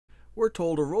We're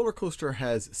told a roller coaster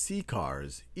has C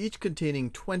cars, each containing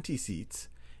 20 seats,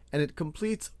 and it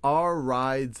completes R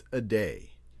rides a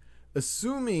day.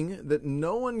 Assuming that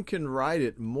no one can ride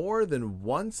it more than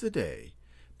once a day,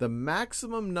 the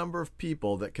maximum number of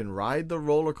people that can ride the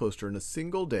roller coaster in a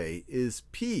single day is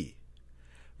P.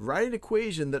 Write an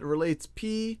equation that relates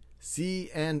P, C,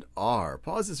 and R.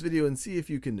 Pause this video and see if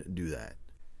you can do that.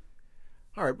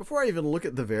 All right, before I even look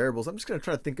at the variables, I'm just going to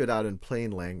try to think it out in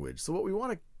plain language. So what we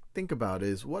want to think about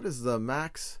is, what is the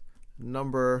max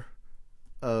number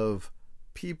of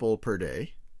people per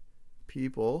day?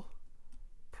 People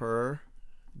per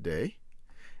day.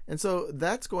 And so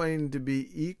that's going to be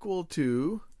equal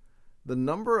to the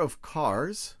number of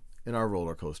cars in our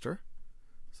roller coaster.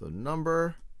 So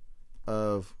number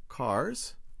of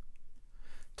cars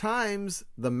times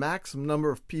the maximum number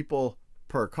of people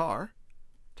per car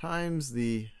times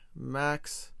the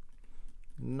max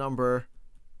number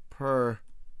per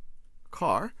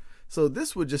car. So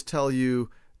this would just tell you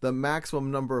the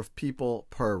maximum number of people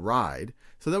per ride.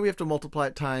 So then we have to multiply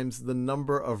it times the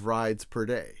number of rides per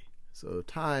day. So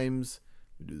times,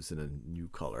 we do this in a new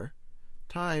color,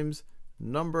 times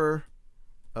number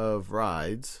of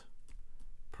rides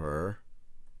per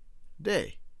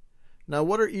day. Now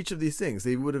what are each of these things?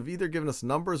 They would have either given us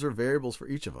numbers or variables for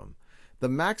each of them. The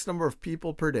max number of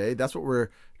people per day, that's what we're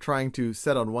trying to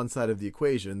set on one side of the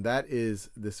equation. That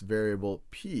is this variable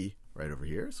P right over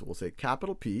here. So we'll say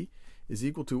capital P is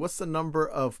equal to, what's the number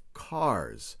of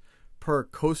cars per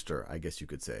coaster, I guess you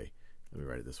could say. Let me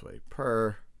write it this way.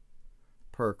 Per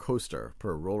coaster,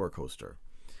 per roller coaster.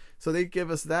 So they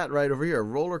give us that right over here. A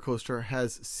roller coaster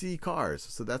has C cars.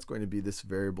 So that's going to be this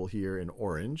variable here in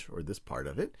orange, or this part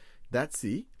of it. That's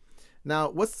C. Now,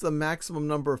 what's the maximum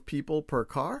number of people per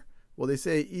car? Well, they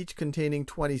say each containing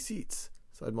 20 seats.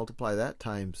 So I'd multiply that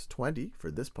times 20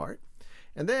 for this part.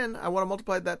 And then I want to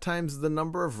multiply that times the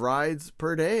number of rides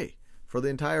per day for the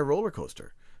entire roller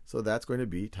coaster. So that's going to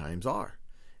be times R.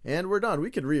 And we're done. We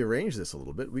could rearrange this a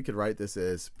little bit. We could write this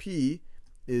as P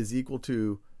is equal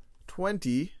to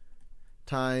 20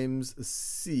 times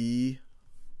C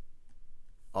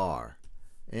R.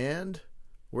 And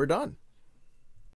we're done.